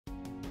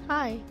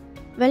Hi,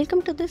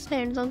 welcome to this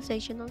hands-on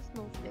session on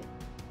SnowFlake.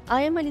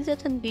 I am Aliza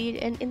Tanveer,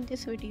 and in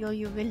this video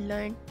you will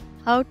learn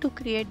how to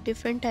create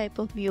different type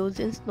of views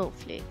in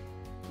SnowFlake.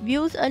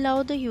 Views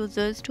allow the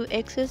users to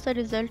access the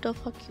result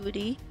of a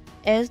query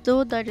as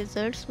though the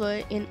results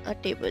were in a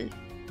table.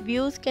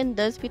 Views can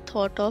thus be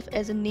thought of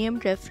as a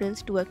named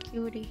reference to a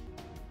query.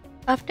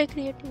 After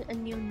creating a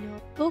new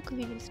notebook,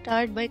 we will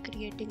start by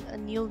creating a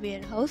new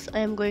warehouse. I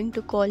am going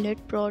to call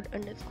it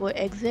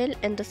prod_excel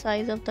and the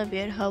size of the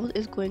warehouse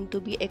is going to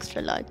be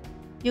extra large.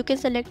 You can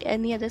select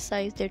any other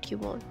size that you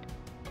want.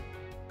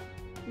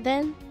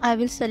 Then I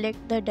will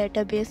select the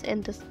database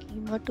and the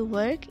schema to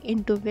work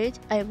into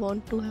which I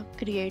want to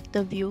create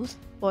the views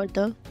for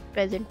the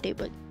present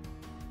table.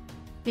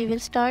 We will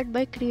start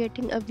by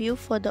creating a view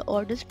for the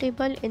orders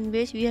table in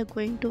which we are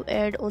going to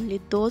add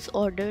only those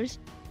orders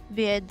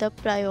where the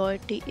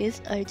priority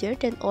is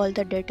urgent and all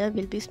the data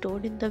will be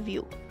stored in the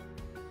view.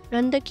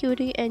 Run the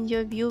query and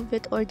your view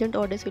with urgent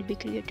orders will be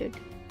created.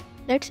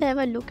 Let's have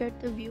a look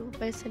at the view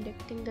by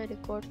selecting the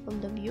record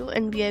from the view,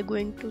 and we are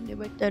going to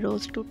limit the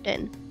rows to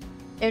 10.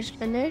 Let's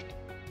run it.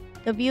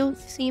 The view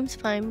seems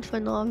fine for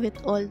now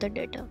with all the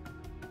data.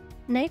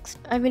 Next,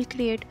 I will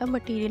create a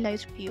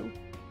materialized view.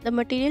 The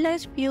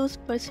materialized views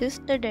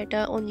persist the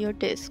data on your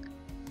disk.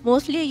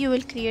 Mostly you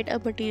will create a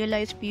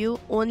materialized view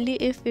only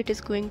if it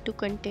is going to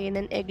contain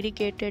an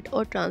aggregated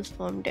or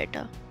transformed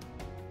data.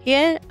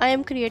 Here I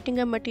am creating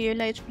a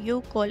materialized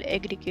view called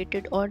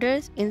aggregated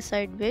orders,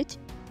 inside which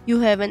you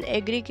have an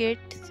aggregate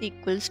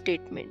SQL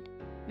statement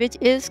which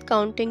is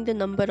counting the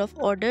number of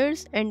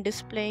orders and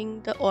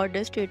displaying the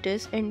order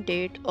status and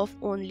date of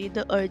only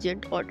the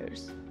urgent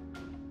orders.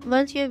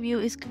 Once your view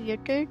is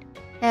created,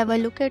 have a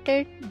look at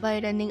it by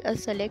running a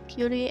select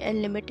query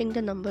and limiting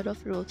the number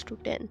of rows to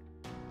 10.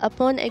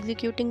 Upon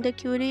executing the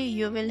query,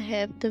 you will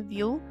have the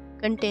view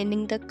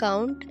containing the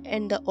count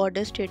and the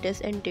order status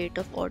and date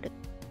of order.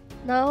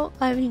 Now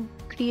I will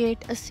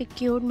create a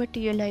secured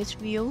materialized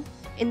view.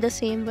 In the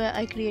same way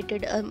I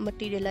created a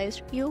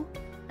materialized view,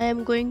 I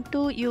am going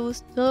to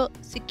use the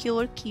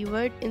secure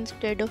keyword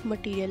instead of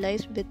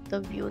materialized with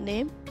the view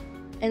name,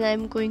 and I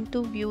am going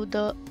to view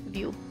the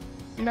view.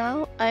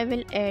 Now I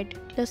will add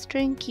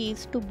clustering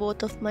keys to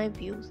both of my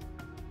views.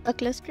 A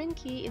clustering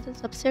key is a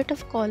subset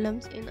of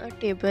columns in a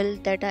table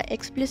that are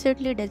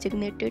explicitly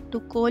designated to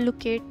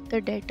co-locate the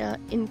data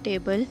in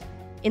table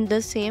in the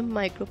same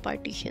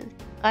micropartition.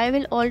 I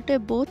will alter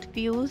both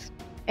views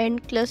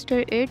and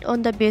cluster it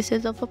on the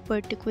basis of a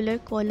particular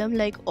column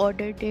like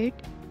order date.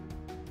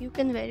 You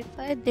can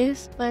verify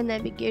this by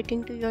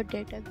navigating to your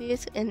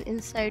database and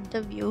inside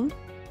the view,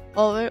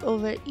 hover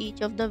over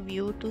each of the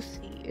view to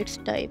see its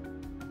type.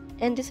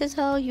 And this is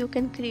how you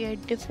can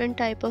create different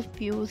type of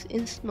views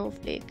in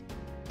SnowFlake.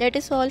 That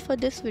is all for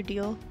this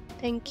video.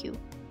 Thank you.